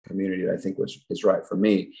community that I think is right for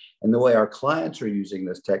me. And the way our clients are using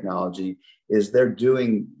this technology is they're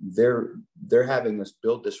having us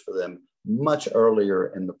build this for them much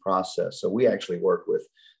earlier in the process. So we actually work with,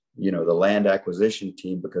 the land acquisition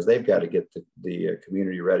team, because they've got to get the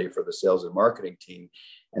community ready for the sales and marketing team.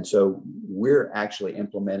 And so we're actually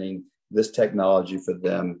implementing this technology for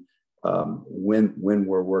them when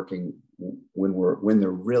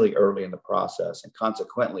they're really early in the process, and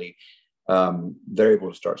consequently, they're able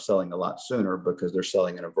to start selling a lot sooner because they're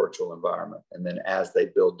selling in a virtual environment. And then as they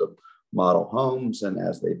build the model homes and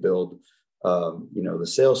as they build, the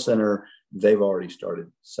sales center, they've already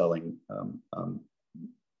started selling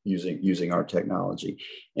using our technology.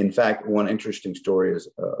 In fact, one interesting story is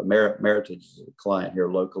Meritage is a client here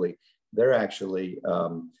locally. They're actually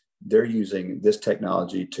they're using this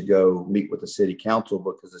technology to go meet with the city council,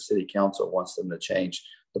 because the city council wants them to change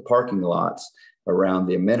the parking lots around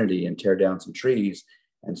the amenity and tear down some trees.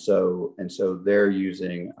 And so they're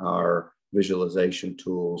using our visualization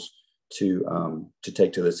tools to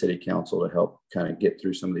take to the city council to help kind of get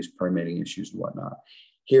through some of these permitting issues and whatnot.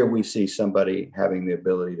 Here we see somebody having the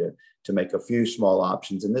ability to make a few small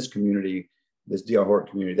options. In this community, this D.R.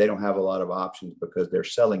 Horton community, they don't have a lot of options because they're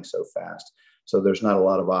selling so fast. So there's not a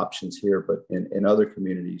lot of options here, but in other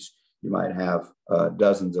communities, you might have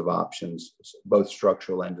dozens of options, both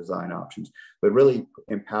structural and design options, but really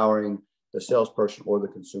empowering the salesperson or the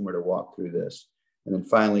consumer to walk through this. And then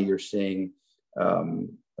finally, you're seeing,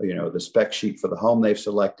 the spec sheet for the home they've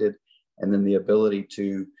selected, and then the ability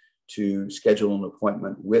to schedule an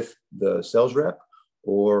appointment with the sales rep,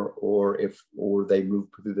 or they move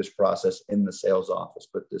through this process in the sales office.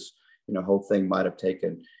 But this, whole thing might have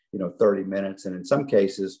taken, 30 minutes. And in some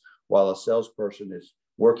cases, while a salesperson is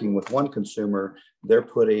working with one consumer, they're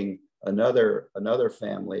putting another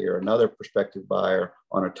family or another prospective buyer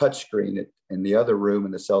on a touch screen in the other room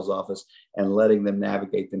in the sales office and letting them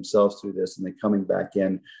navigate themselves through this. And then coming back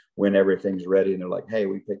in when everything's ready and they're like, hey,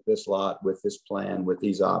 we picked this lot with this plan, with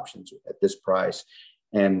these options at this price,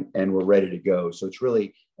 and we're ready to go. So it's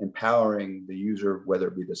really empowering the user, whether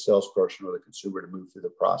it be the salesperson or the consumer, to move through the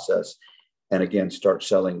process and again, start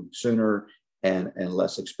selling sooner and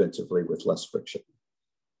less expensively with less friction.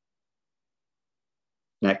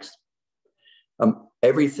 Next.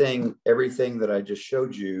 Everything that I just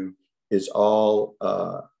showed you is all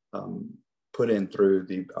put in through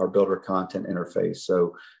our builder content interface.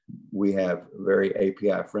 So we have very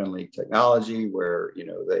API friendly technology where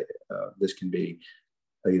this can be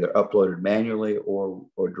either uploaded manually or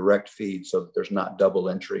direct feed, so that there's not double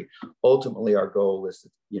entry. Ultimately, our goal is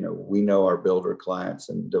that we know our builder clients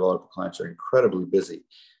and developer clients are incredibly busy,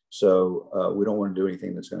 so we don't want to do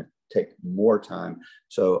anything that's going to take more time.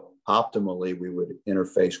 So optimally, we would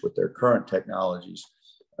interface with their current technologies.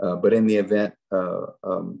 But in the event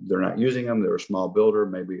they're not using them, they're a small builder,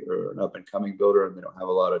 maybe or an up-and-coming builder, and they don't have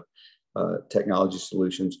a lot of technology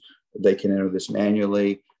solutions, they can enter this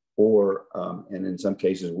manually, or and in some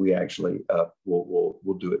cases, we actually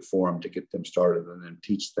we'll do it for them to get them started, and then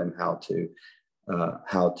teach them how to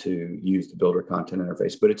use the builder content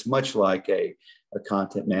interface. But it's much like a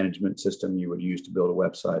content management system you would use to build a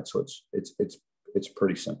website. So it's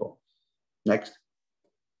pretty simple. Next.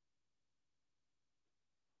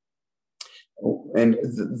 And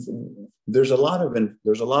there's a lot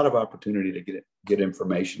of opportunity to get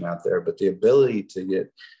information out there, but the ability to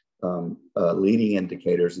get leading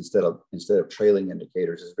indicators instead of trailing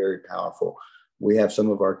indicators is very powerful. We have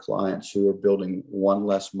some of our clients who are building one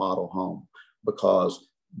less model home because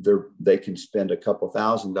they can spend a couple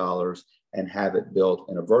 $1,000s and have it built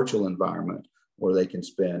in a virtual environment, or they can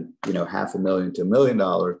spend $500,000 to $1 million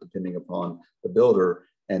depending upon the builder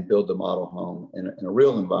and build the model home in a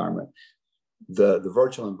real environment. The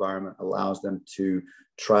virtual environment allows them to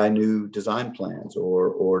try new design plans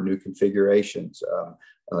or new configurations,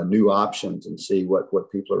 new options, and see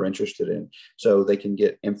what people are interested in. So they can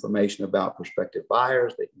get information about prospective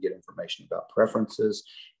buyers, they can get information about preferences,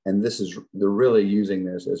 and they're really using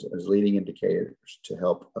this as leading indicators to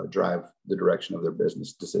help drive the direction of their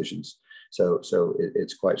business decisions. So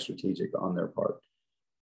it's quite strategic on their part.